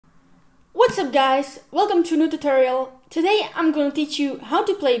What's up guys, welcome to a new tutorial. Today I'm going to teach you how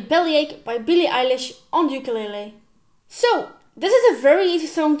to play Bellyache by Billie Eilish on the ukulele. So, this is a very easy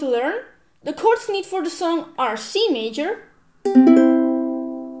song to learn. The chords needed for the song are C major,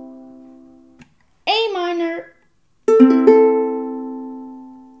 A minor,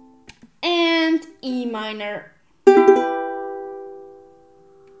 and E minor.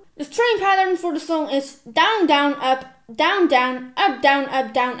 The string pattern for the song is down, down, up, down, down, up, down,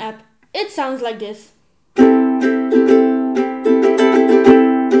 up, down, up. It sounds like this.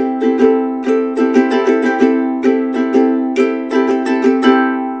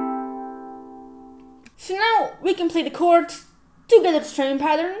 So now we can play the chords to get the string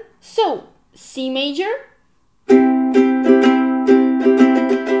pattern. So C major,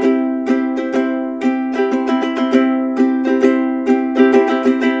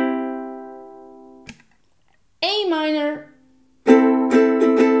 A minor,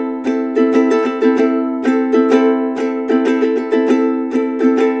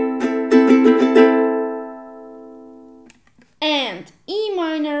 and E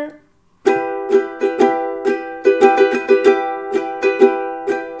minor,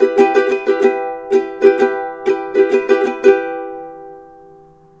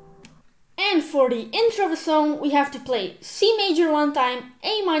 and for the intro of the song we have to play C major one time,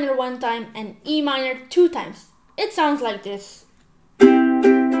 A minor one time, and E minor 2 times. It sounds like this.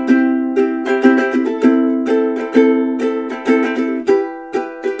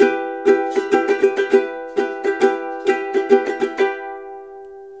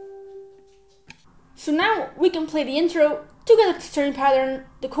 So now we can play the intro to get the string pattern,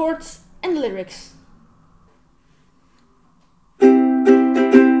 the chords, and the lyrics.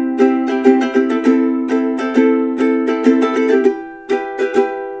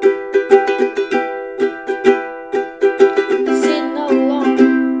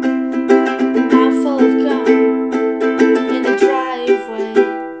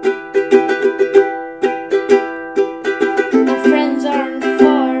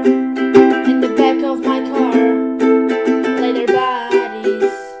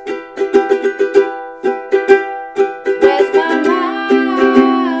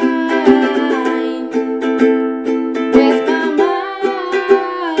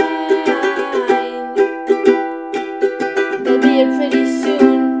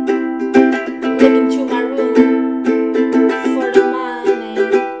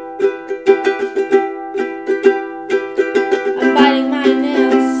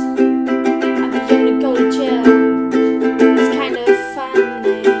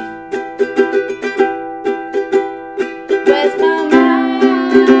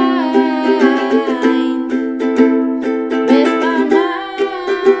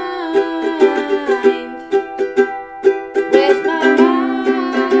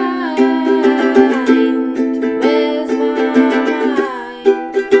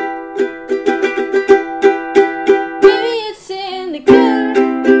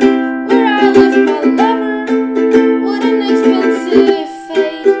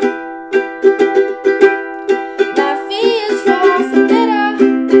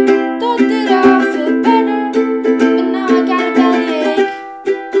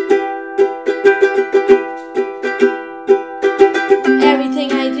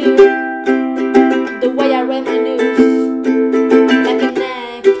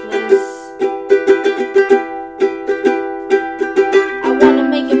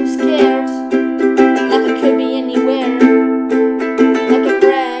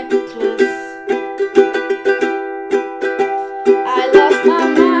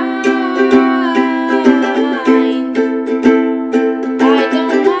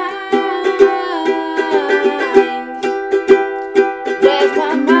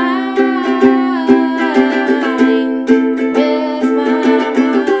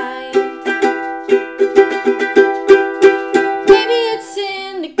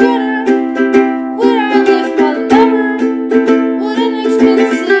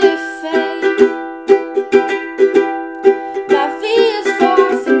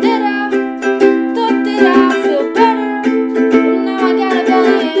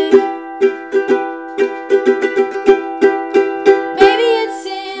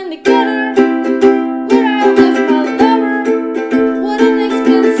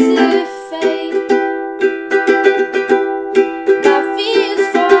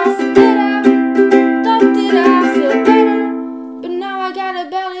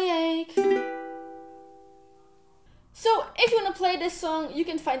 So if you want to play this song, you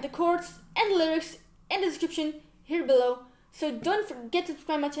can find the chords and the lyrics in the description here below. So don't forget to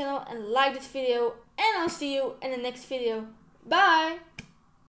subscribe my channel and like this video, and I'll see you in the next video. Bye!